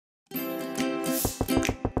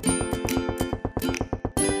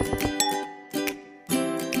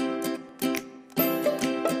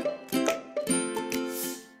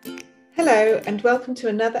Hello and welcome to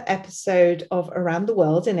another episode of Around the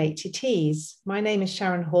World in 80 Teas. My name is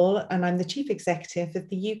Sharon Hall and I'm the Chief Executive of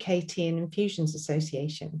the UK Tea and Infusions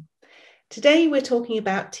Association. Today we're talking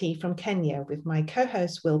about tea from Kenya with my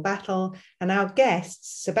co-host Will Battle and our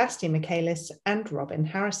guests Sebastian Michaelis and Robin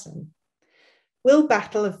Harrison. Will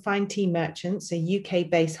Battle of Fine Tea Merchants, a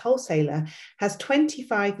UK-based wholesaler, has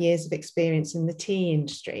 25 years of experience in the tea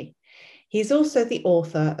industry. He's also the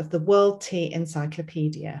author of the World Tea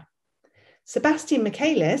Encyclopedia. Sebastian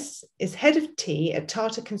Michaelis is head of tea at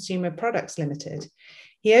Tata Consumer Products Limited.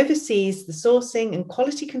 He oversees the sourcing and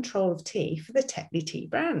quality control of tea for the Tetley Tea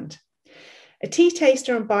brand. A tea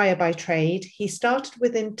taster and buyer by trade, he started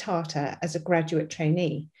within Tata as a graduate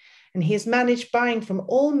trainee, and he has managed buying from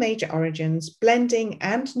all major origins, blending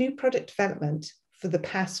and new product development for the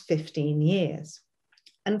past 15 years.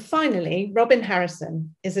 And finally, Robin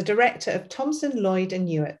Harrison is a director of Thomson Lloyd and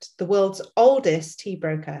Hewitt, the world's oldest tea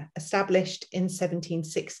broker, established in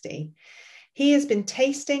 1760. He has been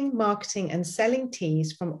tasting, marketing, and selling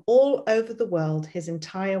teas from all over the world his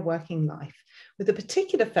entire working life, with a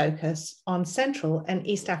particular focus on Central and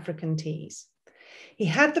East African teas. He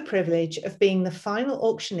had the privilege of being the final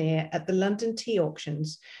auctioneer at the London Tea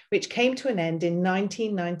Auctions, which came to an end in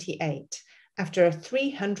 1998. After a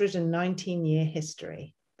 319-year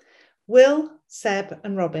history. Will, Seb,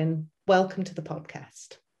 and Robin, welcome to the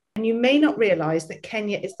podcast. And you may not realise that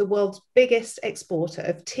Kenya is the world's biggest exporter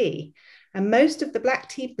of tea, and most of the black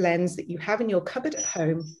tea blends that you have in your cupboard at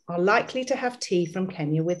home are likely to have tea from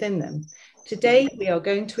Kenya within them. Today, we are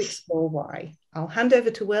going to explore why. I'll hand over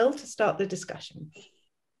to Will to start the discussion.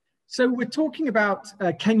 So we're talking about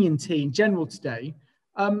Kenyan tea in general today.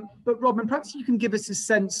 But Robin, perhaps you can give us a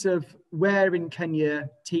sense of where in Kenya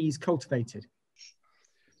tea is cultivated.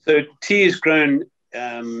 So tea is grown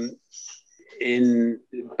in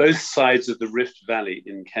both sides of the Rift Valley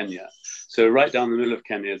in Kenya. So right down the middle of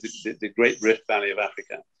Kenya is the Great Rift Valley of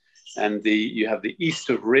Africa. And you have the east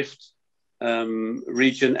of Rift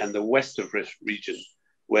region and the west of Rift region,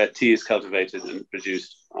 where tea is cultivated and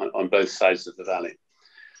produced on both sides of the valley.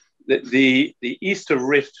 The east of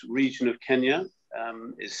Rift region of Kenya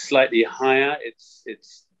is slightly higher.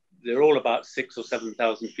 They're all about 6,000 or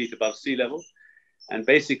 7,000 feet above sea level, and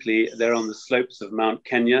basically they're on the slopes of Mount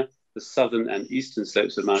Kenya, the southern and eastern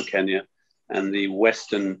slopes of Mount Kenya, and the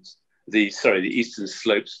eastern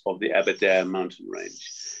slopes of the Aberdare mountain range.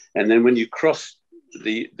 And then when you cross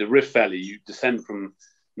the Rift Valley, you descend from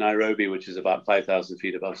Nairobi, which is about 5,000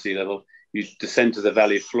 feet above sea level. You descend to the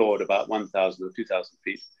valley floor at about 1,000 or 2,000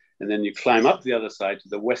 feet, and then you climb up the other side to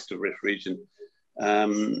the west of Rift region,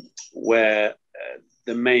 where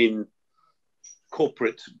the main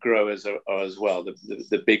corporate growers are as well.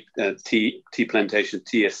 The big tea plantation,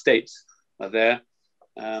 tea estates are there,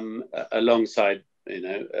 alongside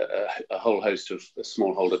a whole host of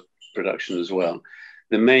smallholder production as well.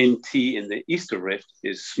 The main tea in the east of Rift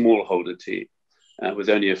is smallholder tea, with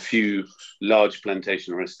only a few large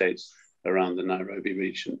plantation or estates around the Nairobi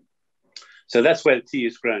region. So that's where the tea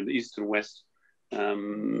is grown, the east and west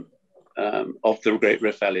of the Great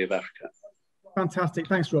Rift Valley of Africa. Fantastic,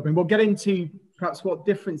 thanks Robin. We'll get into perhaps what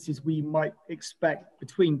differences we might expect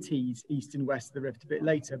between teas east and west of the Rift a bit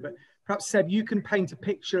later, but perhaps Seb, you can paint a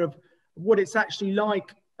picture of what it's actually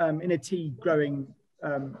like in a tea growing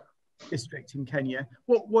district in Kenya.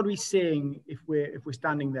 What are we seeing if we're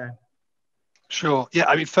standing there? Sure, yeah,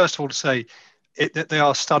 I mean, first of all to say, they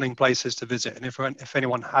are stunning places to visit, and if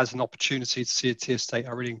anyone has an opportunity to see a tea estate,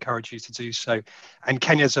 I really encourage you to do so. And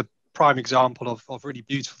Kenya's a prime example of really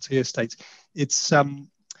beautiful tea estates. It's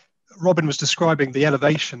Robin was describing the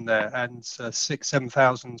elevation there, and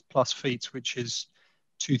 7,000 plus feet, which is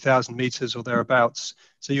 2,000 meters or thereabouts.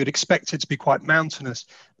 So you'd expect it to be quite mountainous,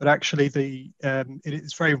 but actually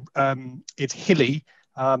it's hilly,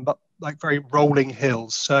 but like very rolling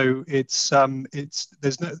hills. So the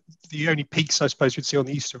only peaks I suppose you'd see on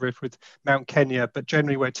the east of Rift with Mount Kenya, but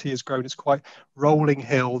generally where tea is grown, it's quite rolling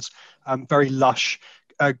hills, very lush.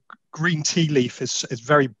 Green tea leaf is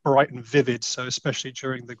very bright and vivid, so especially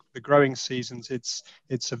during the growing seasons, it's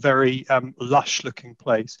a very lush looking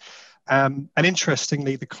place. And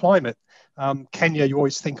interestingly, the climate, Kenya, you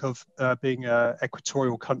always think of being an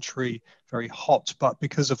equatorial country, very hot, but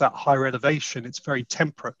because of that higher elevation, it's very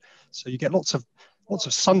temperate. So you get lots of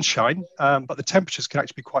sunshine, but the temperatures can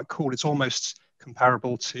actually be quite cool. It's almost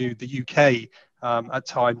comparable to the UK at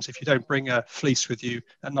times. If you don't bring a fleece with you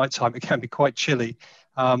at night time, it can be quite chilly.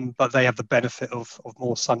 But they have the benefit of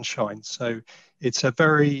more sunshine. So it's a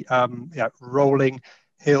very rolling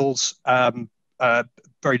hills,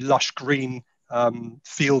 very lush green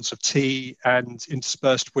fields of tea, and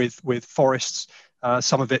interspersed with forests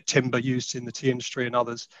Some of it timber used in the tea industry, and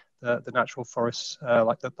others the natural forests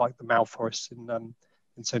like the Mau forests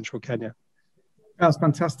in central Kenya. That's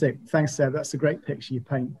fantastic. Thanks, Seb. That's a great picture you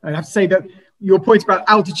paint. I have to say that your point about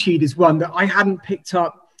altitude is one that I hadn't picked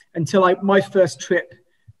up until my first trip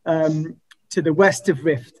to the west of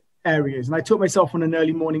Rift areas. And I took myself on an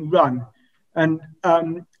early morning run. And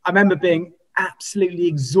I remember being absolutely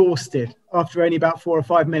exhausted after only about 4 or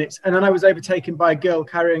 5 minutes. And then I was overtaken by a girl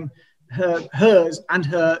carrying hers and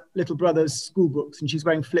her little brother's school books, and she's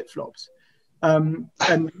wearing flip-flops. And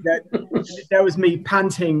there was me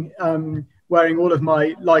panting, wearing all of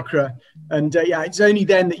my lycra, and it's only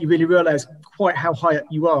then that you really realise quite how high up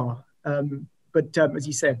you are. But as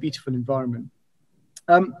you say, a beautiful environment.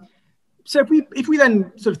 So if we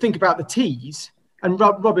then sort of think about the teas, and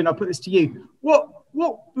Robin, I'll put this to you. What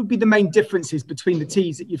would be the main differences between the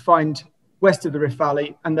teas that you find west of the Rift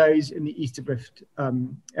Valley and those in the east of Rift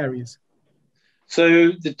areas?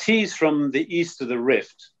 So the teas from the east of the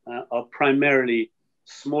Rift are primarily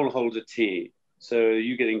smallholder tea. So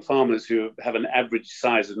you're getting farmers who have an average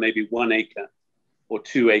size of maybe 1 acre or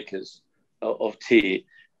 2 acres of tea.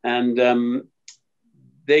 And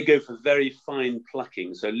they go for very fine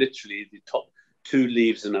plucking. So literally the top 2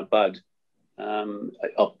 leaves in a bud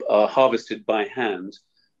are harvested by hand.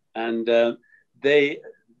 And they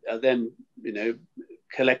are then,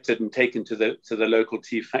 collected and taken to the local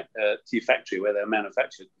tea factory where they're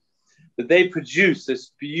manufactured. But they produce this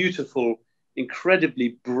beautiful,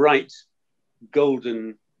 incredibly bright,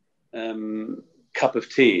 golden cup of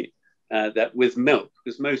tea that with milk,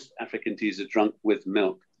 because most African teas are drunk with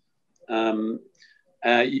milk, and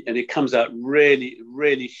it comes out really,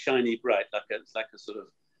 really shiny bright, like a sort of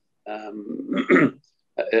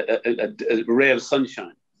a ray of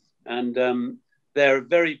sunshine, and they're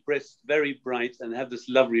very brisk, very bright, and have this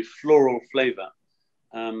lovely floral flavour,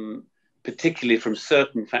 particularly from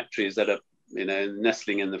certain factories that are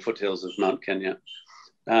nestling in the foothills of Mount Kenya.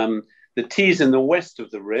 The teas in the west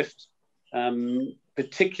of the Rift,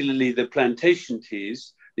 particularly the plantation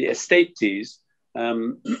teas, the estate teas,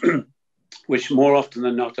 which more often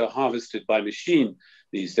than not are harvested by machine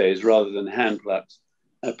these days rather than hand plucked,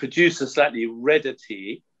 produce a slightly redder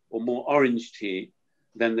tea or more orange tea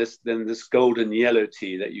than this golden yellow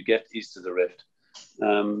tea that you get east of the Rift.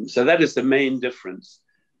 So that is the main difference.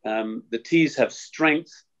 The teas have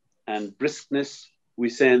strength and briskness, we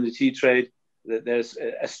say in the tea trade, that there's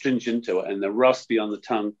astringent and they're raspy on the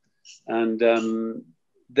tongue, and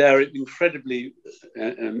they're incredibly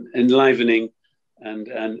enlivening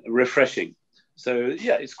and refreshing. So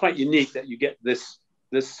yeah, it's quite unique that you get this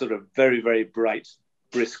sort of very, very bright,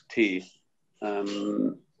 brisk tea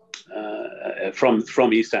from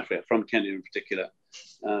East Africa, from Kenya in particular,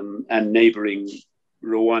 and neighbouring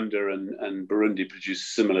Rwanda and Burundi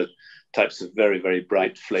produce similar types of very, very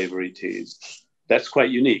bright, flavoury teas. That's quite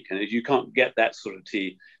unique, and you can't get that sort of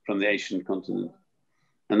tea from the Asian continent,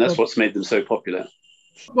 and that's what's made them so popular.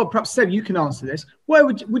 Well, perhaps Seb, you can answer this. Where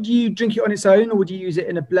would you drink it on its own, or would you use it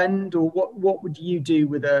in a blend, or what would you do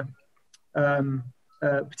with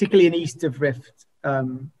particularly an east of Rift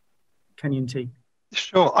Kenyan tea?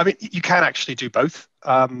 Sure. I mean, you can actually do both.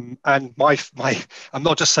 And my I'm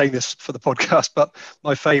not just saying this for the podcast, but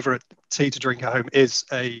my favourite tea to drink at home is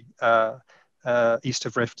a east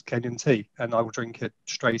of Rift Kenyan tea, and I will drink it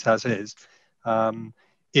straight as is. I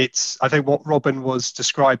think what Robin was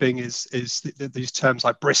describing is these terms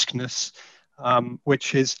like briskness,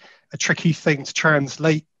 which is a tricky thing to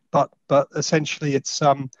translate, but essentially it's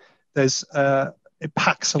it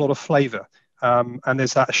packs a lot of flavour. And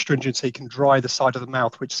there's that astringency, can dry the side of the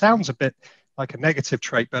mouth, which sounds a bit like a negative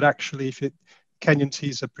trait, but actually if Kenyan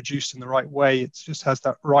teas are produced in the right way, it just has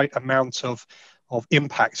that right amount of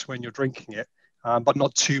impact when you're drinking it, but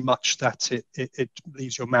not too much that it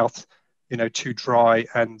leaves your mouth too dry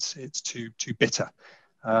and it's too bitter.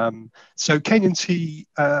 So Kenyan tea,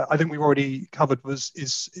 I think we've already covered,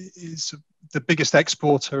 is the biggest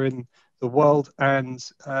exporter in the world, and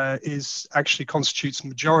actually constitutes the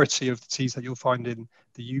majority of the teas that you'll find in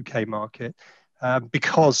the UK market,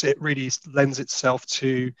 because it really lends itself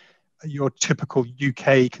to your typical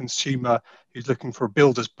UK consumer who's looking for a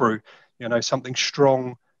builder's brew, something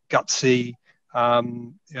strong, gutsy,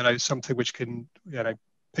 something which can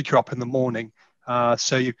pick you up in the morning.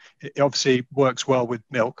 So it obviously works well with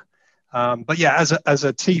milk. But yeah, as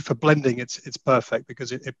a tea for blending, it's perfect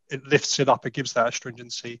because it lifts it up, it gives that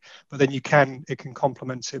astringency. But then it can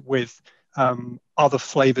complement it with other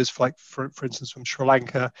flavors, like for instance from Sri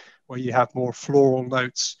Lanka, where you have more floral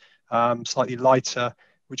notes, slightly lighter,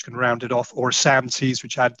 which can round it off, or Assam teas,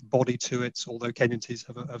 which add body to it, although Kenyan teas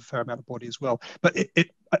have a fair amount of body as well. But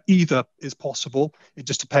either is possible. It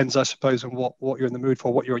just depends, I suppose, on what you're in the mood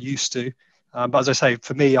for, what you're used to. But as I say,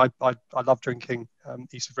 for me, I love drinking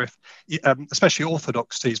East of Rift, especially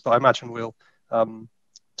orthodox teas, but I imagine we'll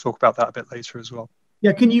talk about that a bit later as well.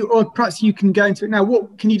 Yeah, can you, or perhaps you can go into it now.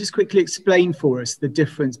 What can you just quickly explain for us the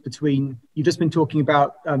difference between, you've just been talking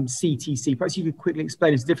about CTC. Perhaps you could quickly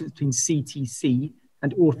explain us the difference between CTC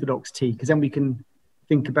and orthodox tea, because then we can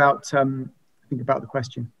think about the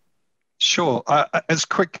question. Sure. As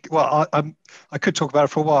quick, well, I could talk about it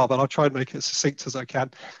for a while, but I'll try and make it as succinct as I can.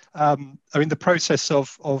 I mean, the process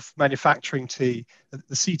of manufacturing tea,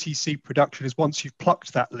 the CTC production is once you've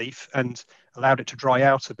plucked that leaf and allowed it to dry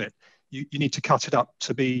out a bit, you need to cut it up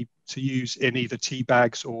to use in either tea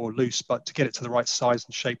bags or loose, but to get it to the right size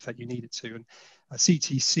and shape that you need it to. And a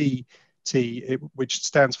CTC tea, which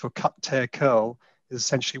stands for cut, tear, curl, is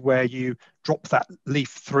essentially where you drop that leaf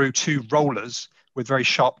through two rollers with very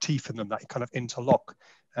sharp teeth in them that kind of interlock.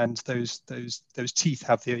 And those teeth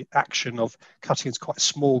have the action of cutting into quite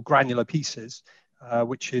small granular pieces,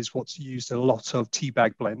 which is what's used in a lot of tea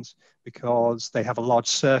bag blends, because they have a large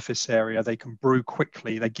surface area. They can brew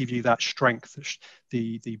quickly. They give you that strength,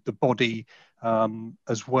 the body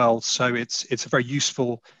as well. So it's very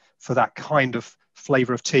useful for that kind of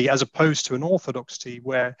flavor of tea, as opposed to an orthodox tea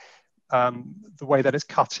where the way that it's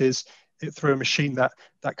cut is through a machine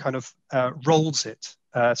that kind of rolls it.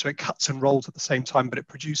 So it cuts and rolls at the same time, but it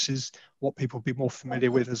produces what people will be more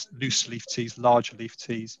familiar with as loose leaf teas, larger leaf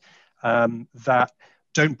teas, that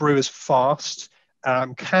don't brew as fast,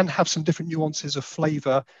 can have some different nuances of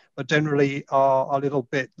flavor, but generally are a little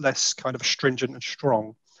bit less kind of astringent and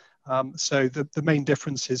strong. So the main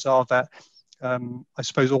differences are that I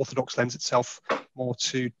suppose orthodox lends itself more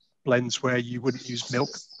to blends where you wouldn't use milk.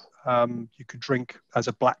 You could drink as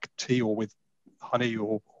a black tea or with honey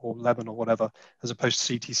or lemon or whatever, as opposed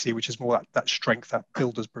to CTC, which is more that strength, that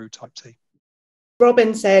builder's brew type tea.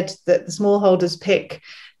 Robin said that the smallholders pick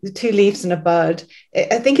the two leaves and a bud.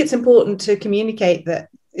 I think it's important to communicate that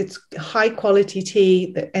it's high quality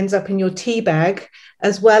tea that ends up in your tea bag,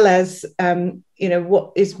 as well as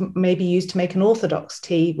what is maybe used to make an orthodox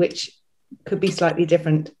tea, which could be slightly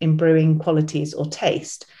different in brewing qualities or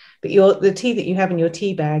taste. But the tea that you have in your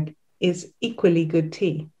tea bag is equally good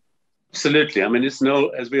tea. Absolutely. I mean, it's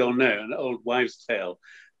as we all know, an old wives' tale.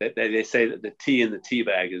 They say that the tea in the tea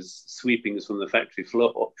bag is sweepings from the factory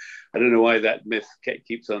floor. I don't know why that myth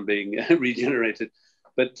keeps on being regenerated,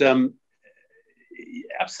 but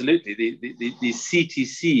absolutely, the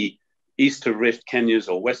CTC East of Rift Kenyas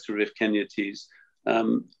or West of Rift Kenya teas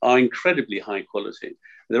are incredibly high quality.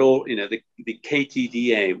 They're all, the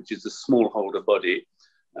KTDA, which is the smallholder body,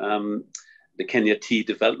 the Kenya Tea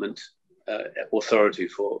Development Authority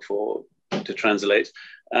to translate.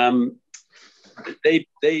 They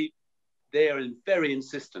are very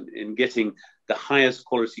insistent in getting the highest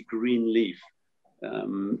quality green leaf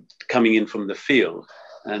coming in from the field,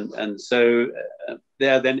 and so they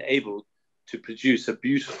are then able to produce a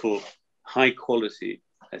beautiful high quality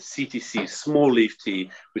CTC small leaf tea,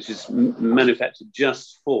 which is manufactured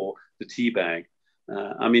just for the tea bag.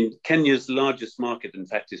 I mean, Kenya's largest market, in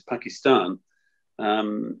fact, is Pakistan.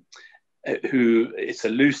 It's a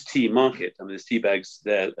loose tea market. I mean, there's tea bags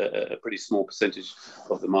there, a pretty small percentage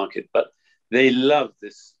of the market, but they love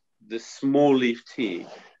this small leaf tea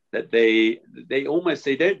that they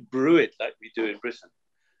don't brew it like we do in Britain.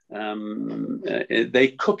 They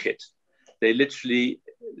cook it. They literally,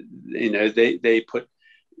 they put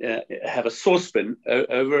have a saucepan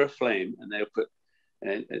over a flame, and they'll put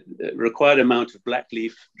a required amount of black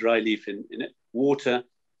leaf, dry leaf in it, water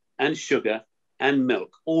and sugar and milk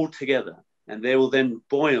all together, and they will then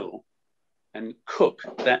boil and cook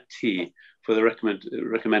that tea for the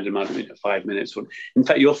recommended amount of 5 minutes. In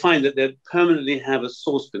fact, you'll find that they permanently have a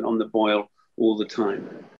saucepan on the boil all the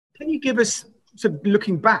time. Can you give us, sort of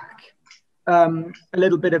looking back, a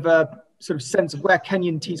little bit of a sort of sense of where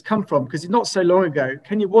Kenyan teas come from? Because it's not so long ago,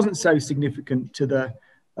 Kenya wasn't so significant to the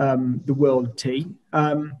world tea.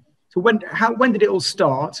 So when did it all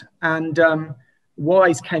start, and why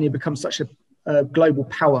has Kenya become such a global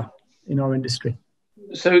power in our industry?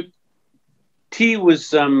 So tea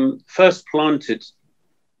was first planted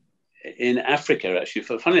in Africa, actually.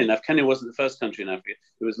 Funnily enough, Kenya wasn't the first country in Africa.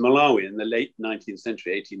 It was Malawi in the late 19th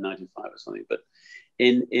century, 1895 or something. But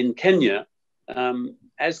in Kenya,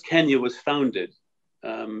 as Kenya was founded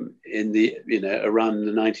in the around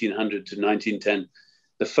the 1900 to 1910,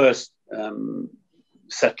 the first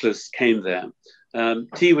settlers came there.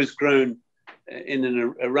 Tea was grown in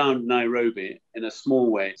and around Nairobi in a small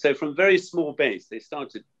way. So from very small base, they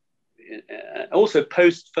started. Also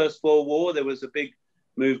post First World War, there was a big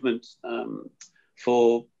movement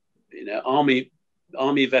for army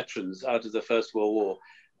veterans out of the First World War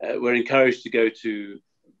were encouraged to go to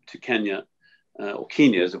Kenya, or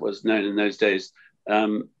Kenya as it was known in those days,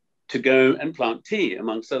 to go and plant tea,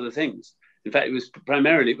 amongst other things. In fact, it was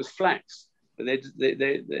primarily flax, but they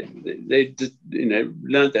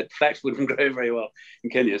learned that flax wouldn't grow very well in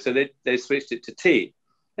Kenya, so they switched it to tea,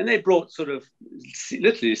 and they brought sort of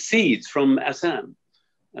literally seeds from Assam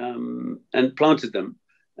and planted them,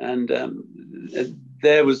 and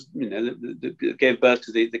there was gave birth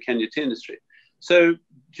to the Kenya tea industry. So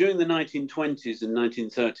during the 1920s and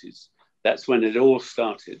 1930s, that's when it all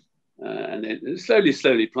started, and it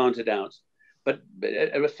slowly planted out. But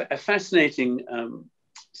a fascinating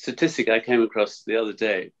statistic I came across the other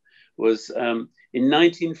day was in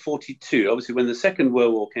 1942, obviously when the Second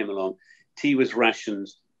World War came along, tea was rationed,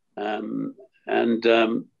 and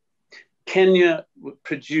Kenya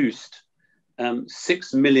produced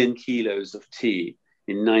 6 million kilos of tea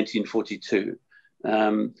in 1942.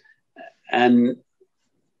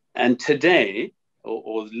 And today,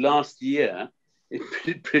 or last year,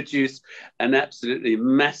 it produced an absolutely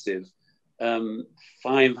massive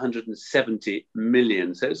 570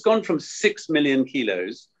 million. So it's gone from 6 million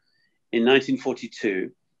kilos in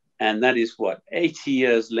 1942, and that is what, 80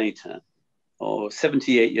 years later, or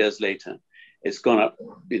 78 years later, it's gone up,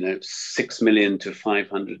 6 million to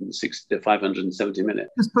 570 million.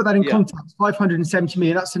 Just put that in context, 570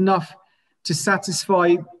 million, that's enough to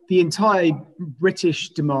satisfy the entire British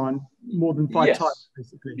demand more than five times,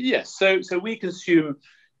 basically. Yes, so we consume,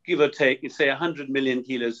 give or take, say 100 million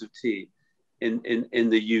kilos of tea in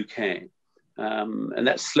the UK. And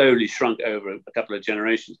that's slowly shrunk over a couple of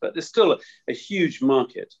generations, but there's still a huge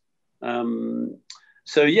market.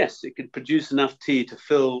 So yes, it could produce enough tea to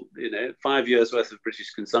fill 5 years worth of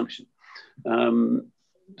British consumption.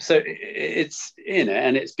 So it's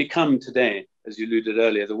and it's become today, as you alluded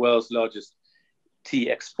earlier, the world's largest tea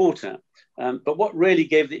exporter. But what really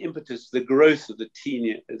gave the impetus to the growth of the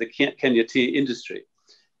Kenya tea industry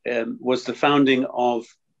was the founding of,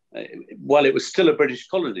 while it was still a British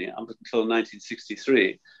colony up until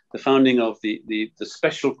 1963, the founding of the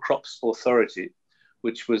Special Crops Authority,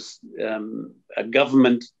 which was a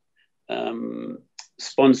government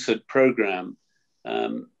sponsored program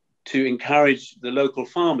to encourage the local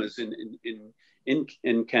farmers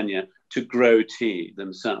in Kenya to grow tea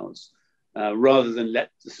themselves, rather than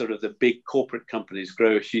let the big corporate companies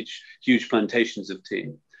grow huge plantations of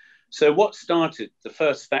tea. So what started the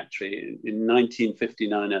first factory in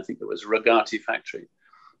 1959, I think it was Ragati factory,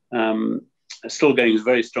 still going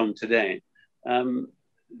very strong today.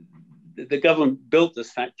 The government built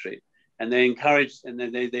this factory, and they encouraged, and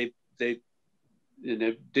then they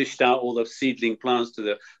dished out all the seedling plants to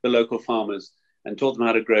the local farmers and taught them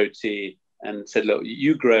how to grow tea, and said, look,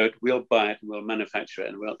 you grow it, we'll buy it, and we'll manufacture it,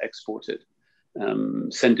 and we'll export it,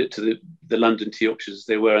 send it to the London tea auctions.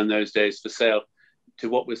 They were in those days for sale to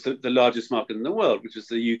what was the largest market in the world, which was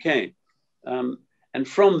the UK. And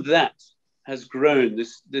from that has grown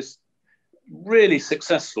this really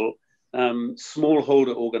successful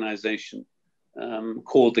smallholder organization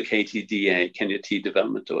called the KTDA, Kenya Tea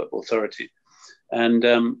Development Authority. And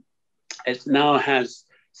it now has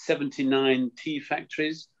 79 tea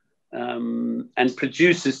factories and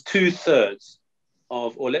produces 2/3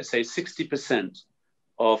 of, or let's say 60%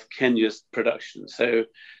 of Kenya's production. So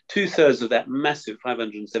 2/3 of that massive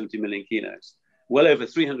 570 million kilos, well over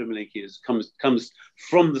 300 million kilos comes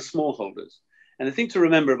from the smallholders. And the thing to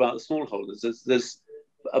remember about the smallholders is there's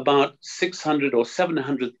about 600 or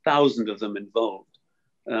 700,000 of them involved.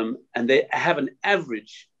 And they have an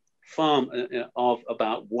average farm of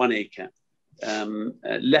about 1 acre,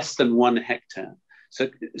 less than 1 hectare.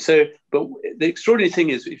 But the extraordinary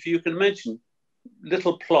thing is, if you can imagine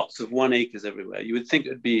little plots of 1 acre everywhere, you would think it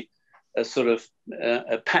would be a sort of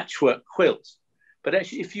a patchwork quilt. But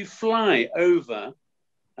actually, if you fly over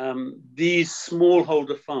these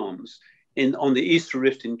smallholder farms on the Eastern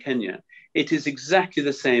Rift in Kenya, it is exactly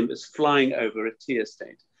the same as flying over a tea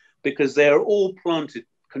estate, because they are all planted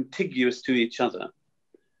contiguous to each other.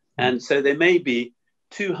 And so there may be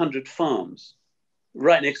 200 farms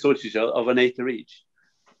right next door to each other of 1 acre each.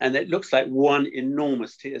 And it looks like one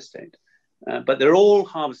enormous tea estate. But they're all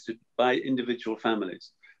harvested by individual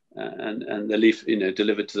families and the leaf,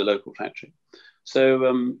 delivered to the local factory.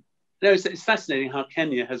 So it's fascinating how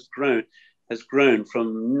Kenya has grown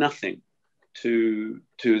from nothing to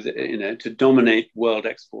dominate world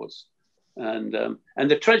exports. And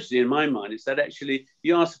the tragedy in my mind is that actually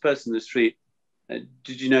you ask a person in the street,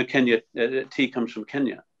 did you know tea comes from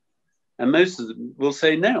Kenya? And most of them will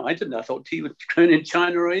say, no, I didn't. I thought tea was grown in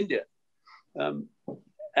China or India. And,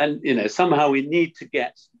 somehow we need to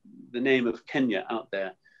get the name of Kenya out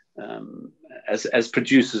there as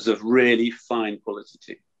producers of really fine quality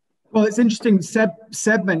tea. Well, it's interesting.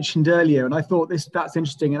 Seb mentioned earlier, and I thought that's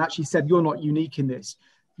interesting. And actually, Seb, you're not unique in this.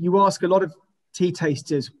 You ask a lot of tea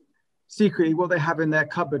tasters secretly what they have in their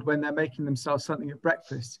cupboard when they're making themselves something at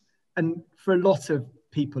breakfast. And for a lot of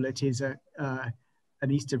people, it is an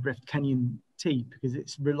East of Rift Kenyan tea, because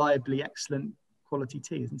it's reliably excellent quality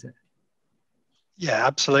tea, isn't it? Yeah,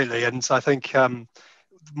 absolutely. And I think the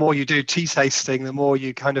more you do tea tasting, the more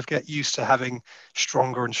you kind of get used to having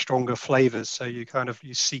stronger and stronger flavors. So you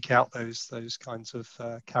seek out those kinds of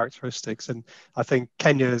characteristics. And I think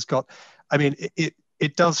Kenya has got,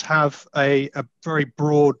 it does have a very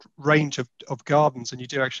broad range of gardens, and you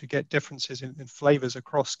do actually get differences in flavors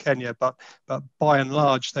across Kenya, but by and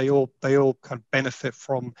large, they all kind of benefit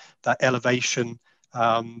from that elevation,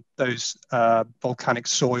 those volcanic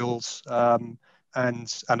soils,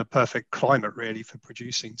 and a perfect climate really for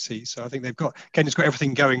producing tea. So I think Kenya's got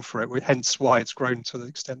everything going for it, hence why it's grown to the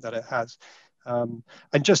extent that it has. And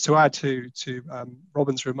just to add to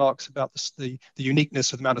Robin's remarks about the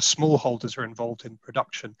uniqueness of the amount of smallholders who are involved in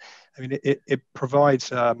production, it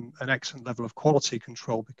provides an excellent level of quality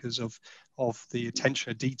control because of the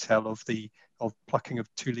attention to detail of plucking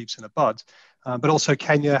of two leaves in a bud. But also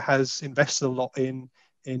Kenya has invested a lot in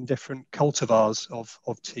different cultivars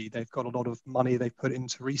of tea. They've got a lot of money they put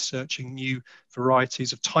into researching new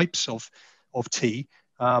varieties of types of tea.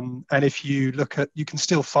 And if you look you can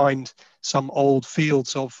still find some old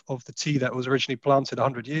fields of the tea that was originally planted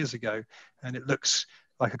 100 years ago, and it looks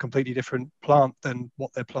like a completely different plant than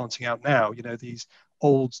what they're planting out now. These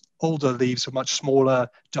older leaves are much smaller,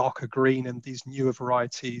 darker green, and these newer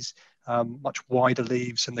varieties, much wider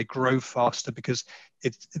leaves, and they grow faster because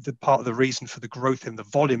it's the part of the reason for the growth in the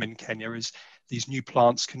volume in Kenya is these new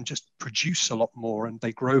plants can just produce a lot more, and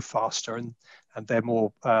they grow faster, and they're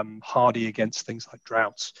more hardy against things like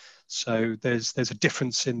droughts. So there's a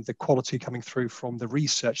difference in the quality coming through from the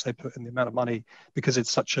research they put in, the amount of money, because it's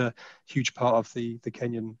such a huge part of the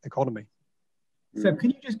Kenyan economy. So can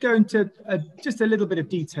you just go into just a little bit of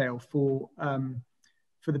detail for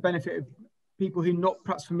the benefit of people who are not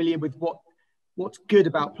perhaps familiar with what's good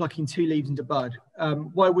about plucking two leaves into bud?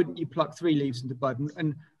 Why wouldn't you pluck three leaves into bud?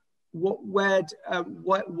 And why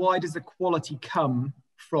does the quality come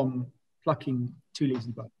from plucking two leaves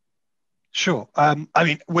into bud? Sure. I'm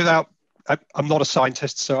not a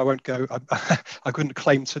scientist, so I won't go. I couldn't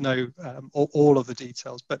claim to know all of the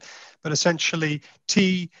details, but essentially,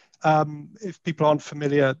 tea. If people aren't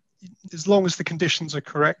familiar, as long as the conditions are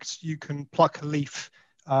correct, you can pluck a leaf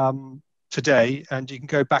today, and you can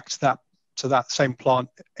go back to that same plant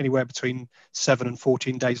anywhere between 7 and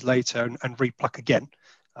 14 days later and repluck again.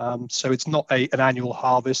 So it's not an annual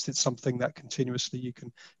harvest; it's something that continuously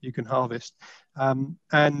you can harvest.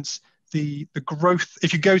 And the growth,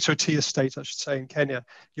 if you go to a tea estate, I should say, in Kenya,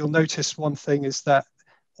 you'll notice one thing is that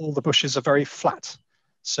all the bushes are very flat.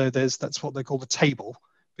 So that's what they call the table,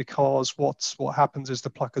 because what happens is the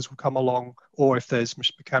pluckers will come along, or if there's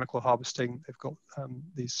mechanical harvesting, they've got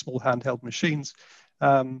these small handheld machines,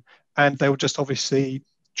 and they'll just obviously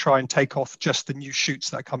try and take off just the new shoots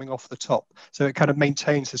that are coming off the top. So it kind of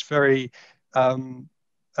maintains this very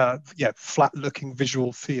flat-looking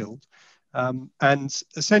visual field. And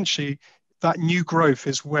essentially, that new growth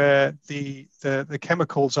is where the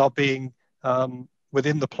chemicals are being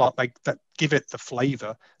within the plant that give it the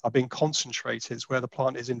flavor are being concentrated, where the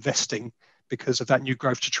plant is investing because of that new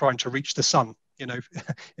growth to trying to reach the sun, in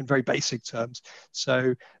very basic terms.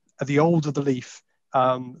 So the older the leaf,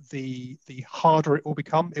 the harder it will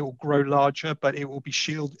become. It will grow larger, but it will be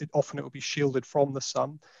shielded. Often it will be shielded from the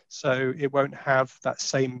sun, so it won't have that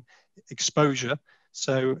same exposure.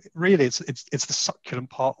 So really, it's the succulent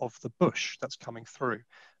part of the bush that's coming through,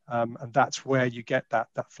 and that's where you get that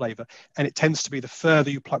flavour. And it tends to be the further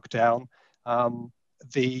you pluck down,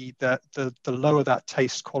 the lower that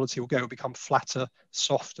taste quality will go. It will become flatter,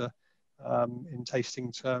 softer in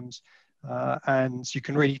tasting terms, and you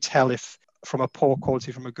can really tell if from a poor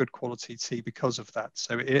quality from a good quality tea because of that.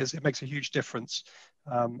 So it makes a huge difference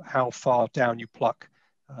how far down you pluck.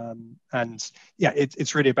 And yeah,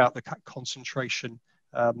 it's really about the concentration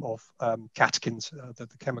of catechins, the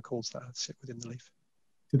chemicals that sit within the leaf.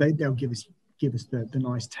 So they'll give us the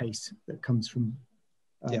nice taste that comes from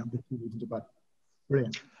the two leaves into bud.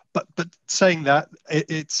 Brilliant. But saying that,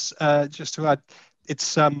 it's just to add,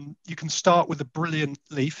 it's you can start with a brilliant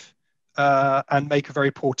leaf and make a very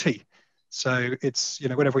poor tea. So it's,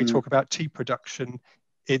 whenever we talk about tea production,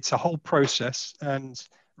 it's a whole process. And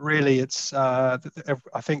really it's, I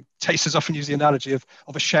think tasters often use the analogy of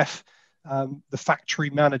a chef. The factory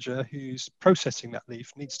manager who's processing that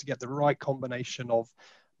leaf needs to get the right combination of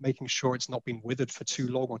making sure it's not been withered for too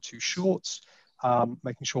long or too short,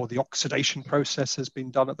 making sure the oxidation process has been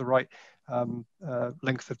done at the right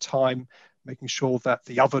length of time, making sure that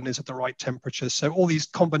the oven is at the right temperature. So all these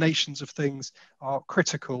combinations of things are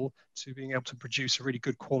critical to being able to produce a really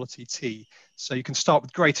good quality tea. So you can start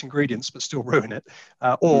with great ingredients but still ruin it,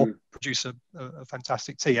 or produce a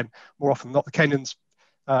fantastic tea. And more often than not, the Kenyans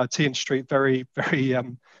tea industry very, very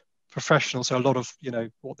professional. So a lot of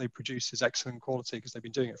what they produce is excellent quality because they've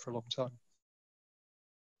been doing it for a long time.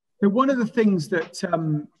 So one of the things that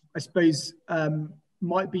I suppose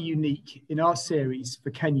might be unique in our series for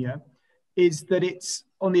Kenya is that it's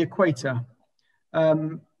on the equator,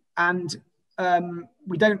 and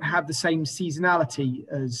we don't have the same seasonality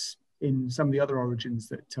as in some of the other origins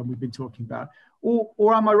that we've been talking about.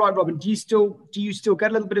 Or am I right, Robin? Do you still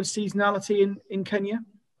get a little bit of seasonality in Kenya?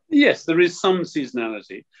 Yes, there is some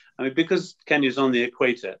seasonality. I mean, because Kenya's on the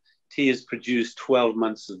equator, tea is produced 12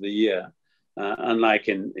 months of the year. Unlike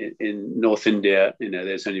in North India,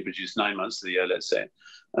 there's only produced 9 months of the year, let's say.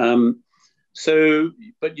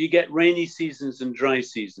 But you get rainy seasons and dry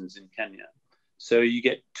seasons in Kenya. So you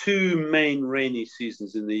get two main rainy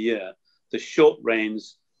seasons in the year, the short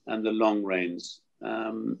rains and the long rains.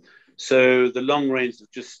 So the long rains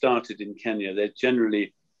have just started in Kenya. They're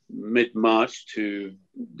generally mid-March to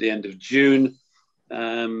the end of June.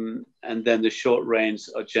 And then the short rains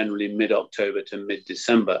are generally mid-October to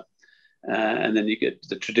mid-December. And then you get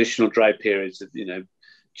the traditional dry periods of,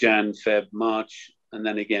 Jan, Feb, March, and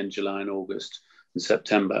then again July and August and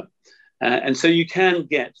September. And so you can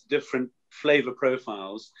get different flavor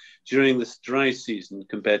profiles during this dry season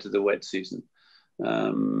compared to the wet season.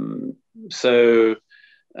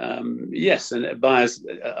 Yes, and buyers,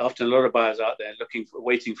 often a lot of buyers out there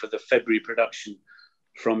waiting for the February production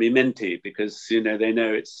from Imenti because, they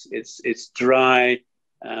know it's dry,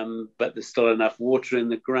 but there's still enough water in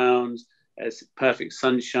the ground. It's perfect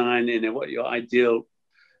sunshine, what your ideal,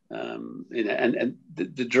 and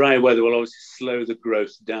the dry weather will obviously slow the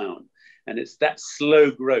growth down. And it's that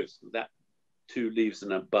slow growth, that 2 leaves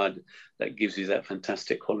and a bud, that gives you that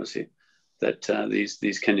fantastic quality that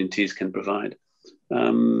these Kenyan teas can provide.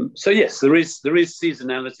 So yes, there is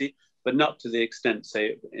seasonality, but not to the extent,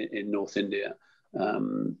 say, in North India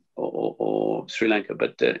or Sri Lanka.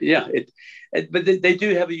 But but they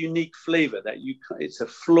do have a unique flavor that it's a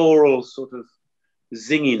floral sort of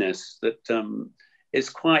zinginess that is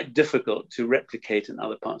quite difficult to replicate in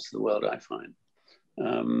other parts of the world, I find.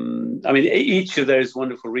 I mean, each of those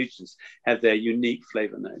wonderful regions have their unique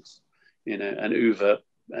flavor notes. An uva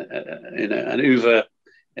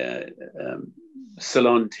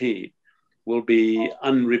Ceylon tea will be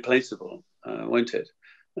unreplaceable, won't it?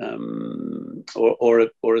 Or a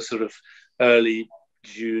sort of early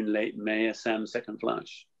June, late May Assam second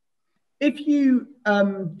flush. If you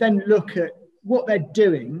then look at what they're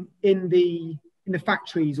doing in the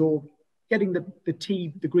factories or getting the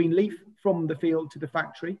tea, the green leaf from the field to the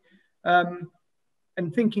factory, and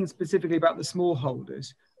thinking specifically about the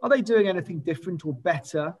smallholders, are they doing anything different or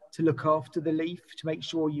better to look after the leaf to make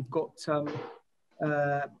sure you've got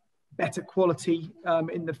better quality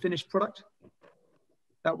in the finished product?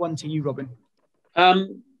 That one to you, Robin.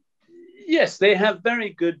 Yes, they have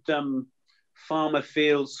very good farmer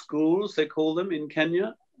field schools, they call them in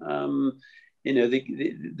Kenya.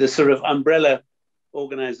 The sort of umbrella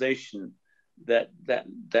organization that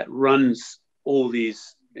runs all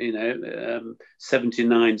these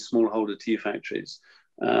 79 smallholder tea factories.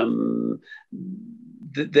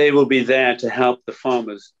 They will be there to help the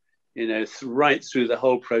farmers, right through the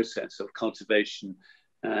whole process of cultivation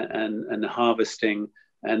and harvesting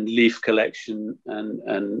and leaf collection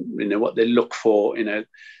and what they look for.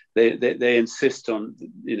 They insist on,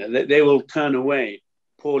 they will turn away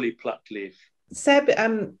poorly plucked leaf. Seb,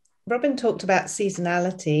 Robin talked about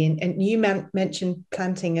seasonality, and you mentioned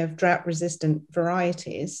planting of drought-resistant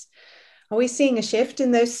varieties. Are we seeing a shift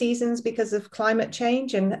in those seasons because of climate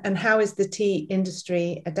change, and how is the tea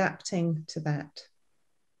industry adapting to that?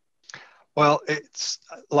 Well, it's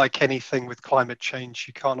like anything with climate change,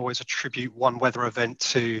 you can't always attribute one weather event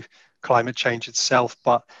to climate change itself,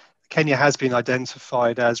 but Kenya has been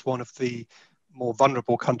identified as one of the more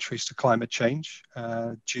vulnerable countries to climate change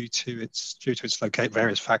due to its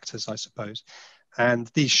various factors, I suppose. And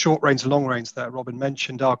these short rains and long rains that Robin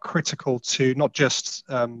mentioned are critical to not just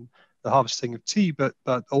the harvesting of tea, but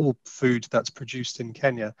all food that's produced in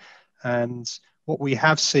Kenya. And what we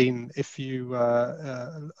have seen, if you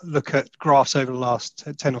look at graphs over the last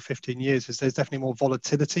 10 or 15 years, is there's definitely more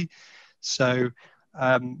volatility. So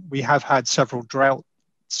we have had several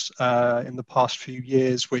droughts in the past few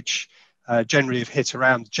years, which generally have hit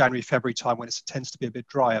around January, February time when it tends to be a bit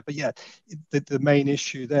drier. But yeah, the main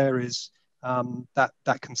issue there is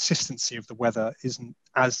that consistency of the weather isn't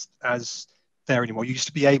as there anymore. You used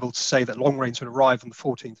to be able to say that long rains would arrive on the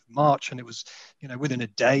 14th of March and it was, within a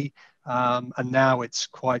day. And now it's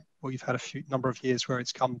quite, well, you've had a number of years where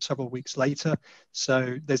it's come several weeks later.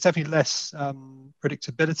 So there's definitely less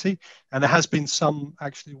predictability. And there has been some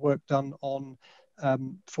actually work done on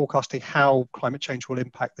forecasting how climate change will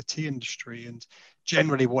impact the tea industry. And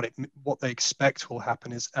generally what they expect will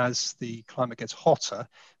happen is, as the climate gets hotter,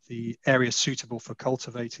 the areas suitable for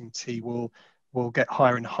cultivating tea will get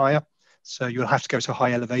higher and higher. So you'll have to go to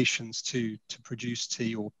high elevations to produce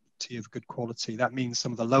tea, or tea of good quality. That means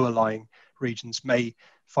some of the lower lying regions may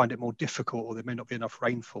find it more difficult, or there may not be enough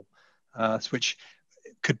rainfall, which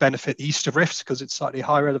could benefit east of Rift because it's slightly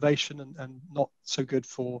higher elevation, and not so good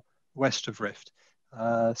for west of Rift.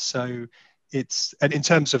 So it's, and in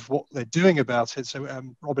terms of what they're doing about it,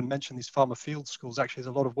 so Robin mentioned these farmer field schools. Actually,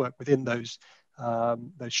 there's a lot of work within those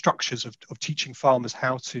structures of teaching farmers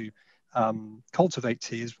how to cultivate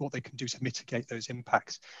tea, is what they can do to mitigate those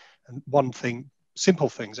impacts. And one thing, simple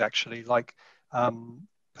things actually, like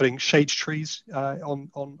putting shade trees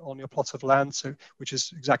on your plot of land, so which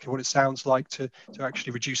is exactly what it sounds like, to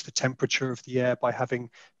actually reduce the temperature of the air by having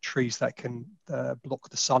trees that can block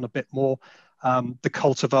the sun a bit more. The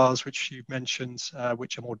cultivars, which you mentioned,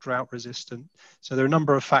 which are more drought resistant. So there are a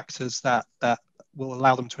number of factors that will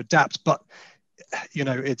allow them to adapt, but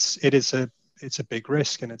it's a big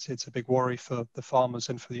risk, and it's a big worry for the farmers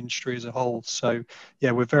and for the industry as a whole. So yeah,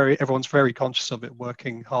 everyone's very conscious of it,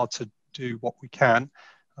 working hard to do what we can.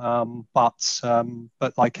 But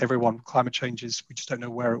like everyone, climate change we just don't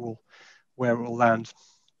know where it will land.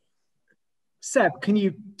 Seb, can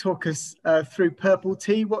you talk us through purple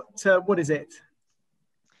tea? What is it?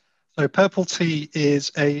 So purple tea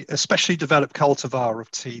is a specially developed cultivar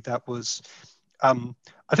of tea that was,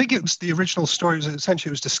 I think it was, the original story was essentially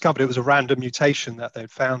it was discovered. It was a random mutation that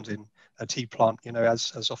they'd found in a tea plant.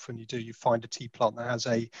 As often you do, you find a tea plant that has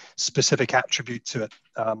a specific attribute to it,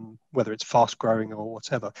 whether it's fast growing or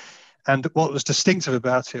whatever. And what was distinctive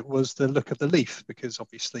about it was the look of the leaf, because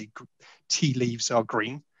obviously tea leaves are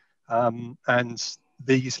green, and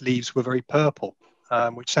these leaves were very purple,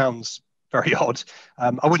 which sounds very odd.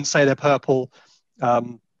 I wouldn't say they're purple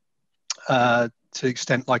to the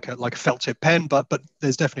extent like a felt tip pen, but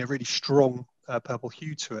there's definitely a really strong purple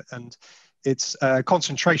hue to it, and it's a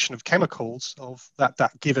concentration of chemicals of that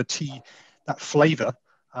give a tea that flavor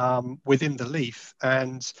within the leaf,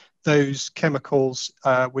 and those chemicals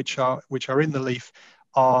which are in the leaf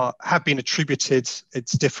have been attributed.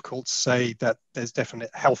 It's difficult to say that there's definite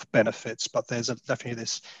health benefits, but there's definitely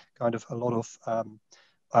this kind of a lot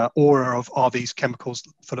of aura of, are these chemicals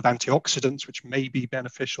full of antioxidants, which may be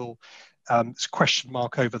beneficial? There's a question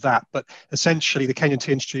mark over that. But essentially, the Kenyan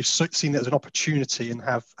tea industry has seen it as an opportunity and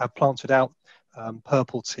have planted out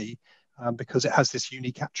purple tea because it has this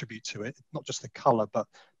unique attribute to it, not just the color, but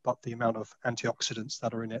the amount of antioxidants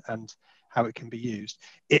that are in it and how it can be used.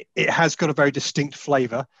 It has got a very distinct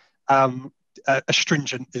flavor.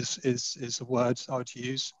 Astringent is the word I would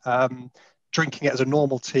use. Drinking it as a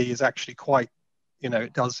normal tea is actually quite,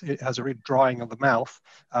 it has a real drying of the mouth,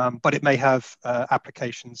 but it may have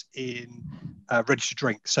applications in ready to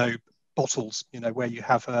drink. So bottles, where you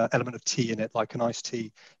have an element of tea in it, like an iced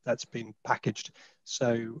tea that's been packaged.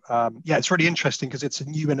 So yeah, it's really interesting because it's a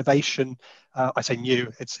new innovation. I say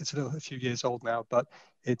new, it's a few years old now, but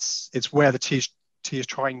it's where the tea is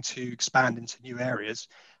trying to expand into new areas,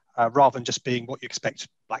 rather than just being what you expect,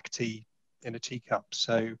 black tea in a teacup.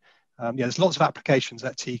 So yeah, there's lots of applications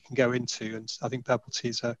that tea can go into, and I think purple tea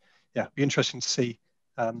is be interesting to see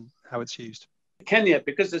how it's used. Kenya,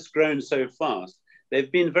 because it's grown so fast,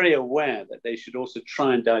 they've been very aware that they should also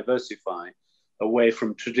try and diversify away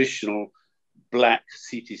from traditional black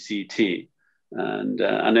CTC tea. And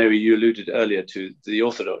I know you alluded earlier to the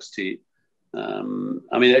orthodox tea.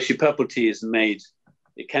 Actually, purple tea is made,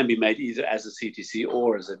 it can be made either as a CTC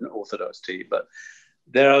or as an orthodox tea, but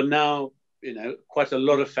there are now quite a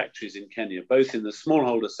lot of factories in Kenya, both in the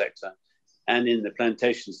smallholder sector and in the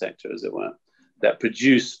plantation sector, as it were, that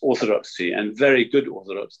produce orthodox tea, and very good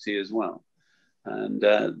orthodox tea as well. And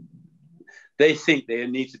they think they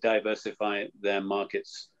need to diversify their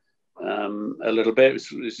markets a little bit,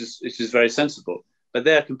 which is very sensible. But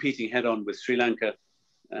they're competing head on with Sri Lanka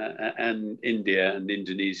and India and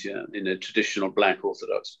Indonesia in the traditional black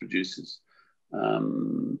orthodox producers.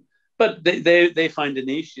 But they find a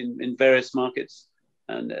niche in various markets,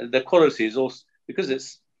 and the quality is also, because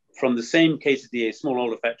it's from the same KTDA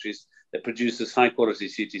smallholder factories that produces high quality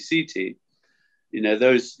CTC tea.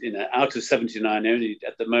 Those, out of 79, only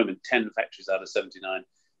at the moment 10 factories out of 79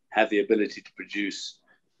 have the ability to produce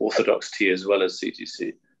orthodox tea as well as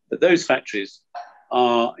CTC. But those factories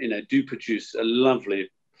do produce a lovely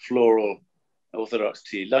floral orthodox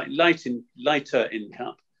tea, lighter in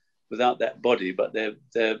cup, without that body, but they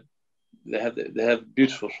have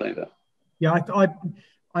beautiful flavour. Yeah,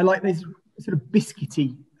 I like this sort of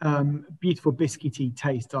biscuity, beautiful biscuity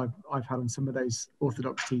taste I've had on some of those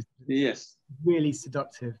orthodox teas. Yes, really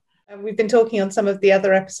seductive. And we've been talking on some of the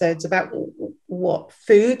other episodes about what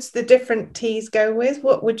foods the different teas go with.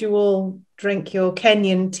 What would you all drink your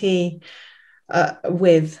Kenyan tea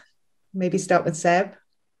with? Maybe start with Seb.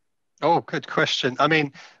 Oh, good question. I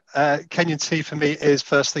mean, Kenyan tea for me is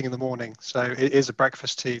first thing in the morning. So it is a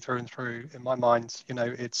breakfast tea through and through in my mind.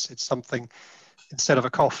 It's something, instead of a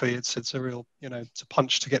coffee, it's a real, it's a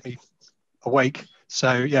punch to get me awake.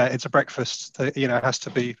 So yeah, it's a breakfast that, has to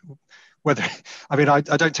be, whether, I mean, I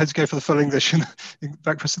don't tend to go for the full English in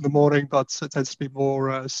breakfast in the morning, but it tends to be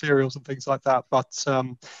more cereals and things like that. But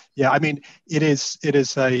yeah, I mean, it is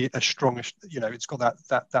a strongish, it's got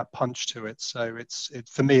that punch to it. So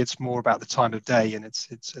for me, it's more about the time of day, and it's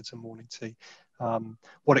a morning tea.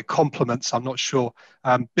 What it complements, I'm not sure.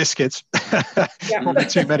 Biscuits, probably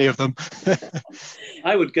too many of them.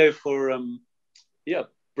 I would go for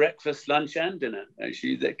breakfast, lunch, and dinner.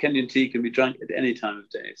 Actually, that Kenyan tea can be drunk at any time of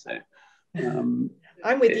day. So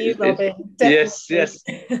I'm with you, Robin. Yes.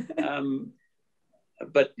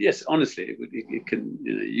 But yes, honestly, it can.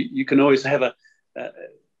 You can always have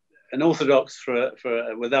an orthodox for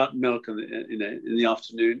without milk in the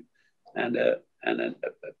afternoon, and a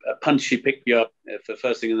punchy pick you up for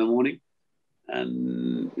first thing in the morning,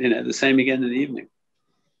 and the same again in the evening.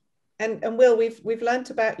 And Will, we've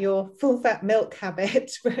learnt about your full fat milk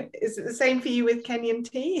habit. Is it the same for you with Kenyan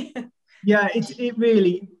tea? Yeah, it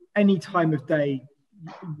really, any time of day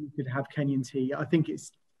you could have Kenyan tea. I think it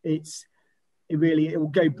will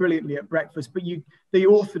go brilliantly at breakfast. But the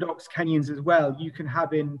orthodox Kenyans as well, you can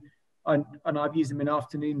have in, and I've used them in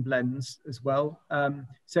afternoon blends as well.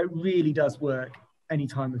 So it really does work any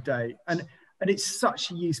time of day. And it's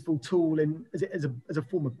such a useful tool as a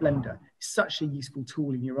form of blender. It's such a useful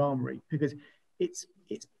tool in your armory, because its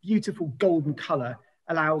beautiful golden color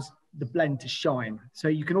allows the blend to shine. So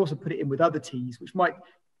you can also put it in with other teas, which might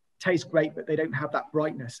taste great, but they don't have that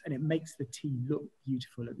brightness, and it makes the tea look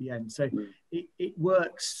beautiful at the end. So it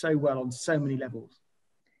works so well on so many levels.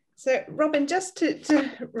 So, Robin, just to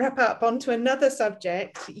wrap up onto another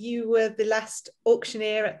subject, you were the last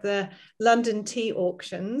auctioneer at the London Tea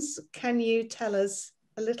Auctions. Can you tell us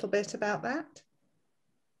a little bit about that?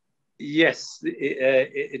 Yes,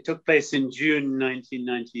 it took place in June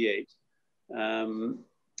 1998,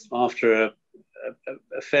 after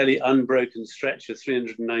a fairly unbroken stretch of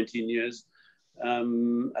 319 years. I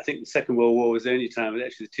think the Second World War was the only time that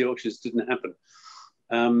actually the tea auctions didn't happen.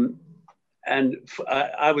 And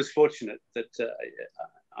I was fortunate that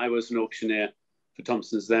I was an auctioneer for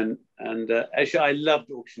Thompson's then, and actually I loved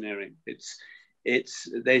auctioneering.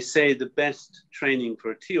 They say the best training for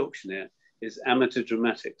a tea auctioneer is amateur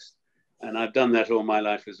dramatics, and I've done that all my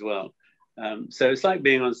life as well. So it's like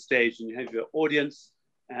being on stage, and you have your audience,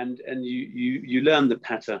 and you learn the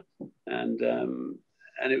patter, and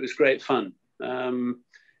it was great fun.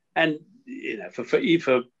 And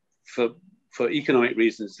for economic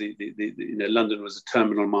reasons, London was a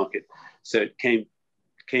terminal market, so it came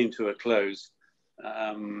to a close.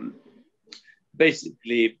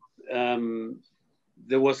 Basically,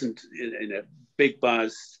 there wasn't, big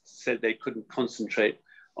buyers said they couldn't concentrate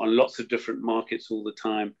on lots of different markets all the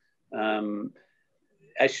time.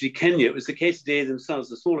 Actually, Kenya, it was the KTDA themselves,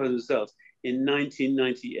 the Smallholders themselves, in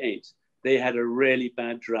 1998, they had a really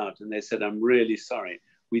bad drought, and they said, "I'm really sorry,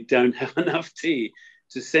 we don't have enough tea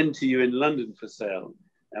to send to you in London for sale.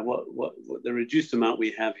 And what the reduced amount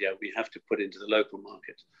we have here, we have to put into the local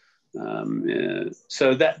market."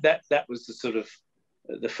 So that was the sort of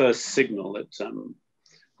the first signal that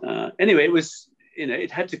anyway, it was,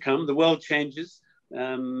 it had to come. The world changes,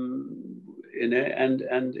 and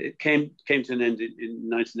it came to an end in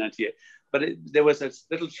 1998. But there was a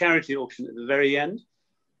little charity auction at the very end,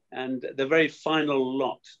 and the very final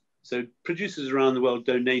lot. So producers around the world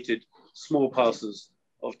donated small parcels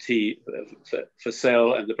of tea for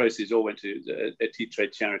sale, and the proceeds all went to a tea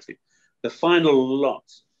trade charity. The final lot,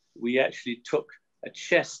 we actually took a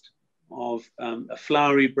chest of a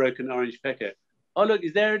flowery broken orange pecker. Oh, look,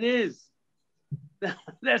 there it is.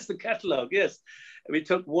 That's the catalogue, yes. We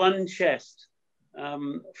took one chest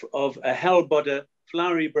of a Hellbodder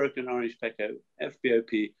flowery broken orange pekoe,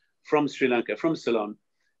 FBOP, from Sri Lanka, from Ceylon,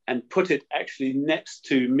 and put it actually next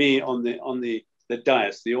to me on the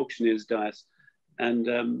dais, the auctioneer's dais. And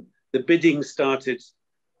the bidding started,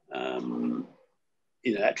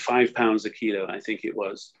 at £5 a kilo, I think it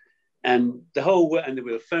was. And there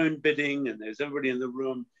were phone bidding, and there's everybody in the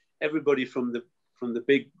room, everybody from the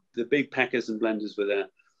big packers and blenders were there.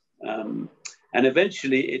 And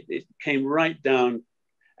eventually it came right down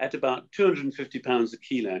at about £250 a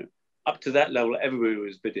kilo. Up to that level, everybody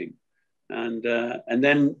was bidding. And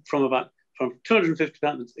then from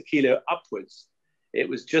 £250 a kilo upwards, it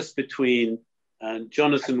was just between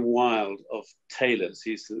Jonathan Wild of Taylors.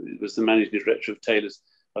 He was the managing director of Taylors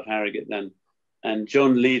of Harrogate then, and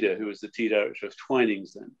John Leader, who was the tea director of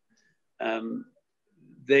Twinings then.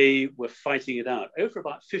 They were fighting it out over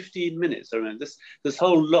about 15 minutes. I remember this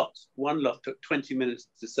whole lot, one lot took 20 minutes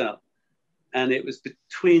to sell. And it was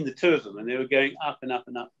between the two of them, and they were going up and up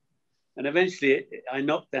and up. And eventually I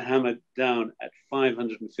knocked the hammer down at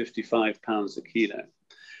 £555 a kilo.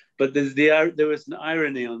 But there was an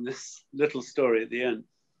irony on this little story at the end.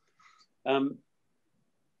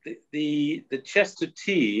 The chest of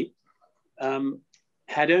tea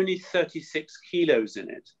had only 36 kilos in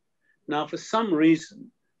it. Now, for some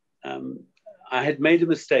reason, I had made a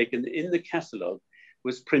mistake, and in the catalogue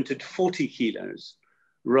was printed 40 kilos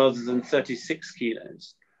rather than 36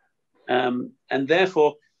 kilos. And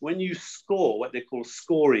therefore, when you score, what they call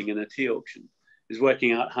scoring in a tea auction, is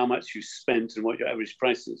working out how much you spent and what your average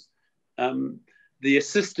price is. The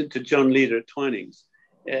assistant to John Leader at Twinings,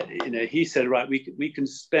 he said, right, we can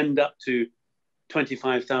spend up to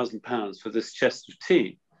 £25,000 for this chest of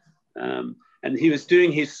tea. And he was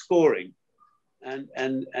doing his scoring and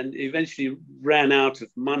eventually ran out of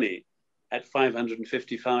money at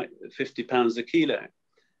 £550 a kilo.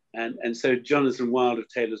 And so Jonathan Wild of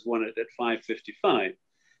Taylors won it at £555.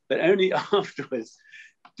 But only afterwards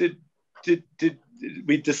did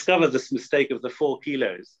we discover this mistake of the 4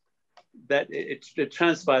 kilos, that it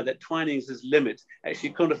transpired that Twinings' limit actually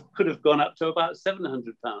could have gone up to about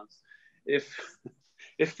 £700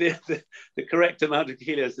 if the correct amount of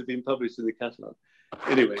kilos had been published in the catalogue.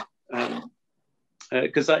 Anyway,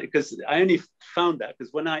 because I only found that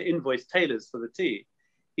because when I invoiced Taylors for the tea,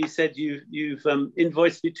 he said, you've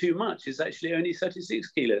invoiced me too much. It's actually only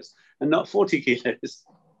 36 kilos and not 40 kilos.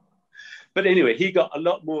 But anyway, he got a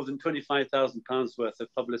lot more than £25,000 worth of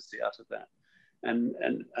publicity out of that. And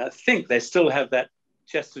I think they still have that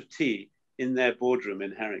chest of tea in their boardroom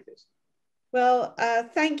in Harrogate. Well,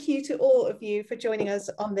 thank you to all of you for joining us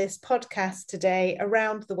on this podcast today,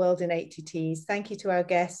 Around the World in 80 Teas. Thank you to our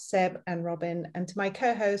guests, Seb and Robin, and to my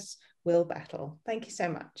co-hosts, Will Battle. Thank you so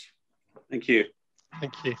much. Thank you.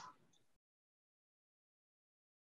 Thank you.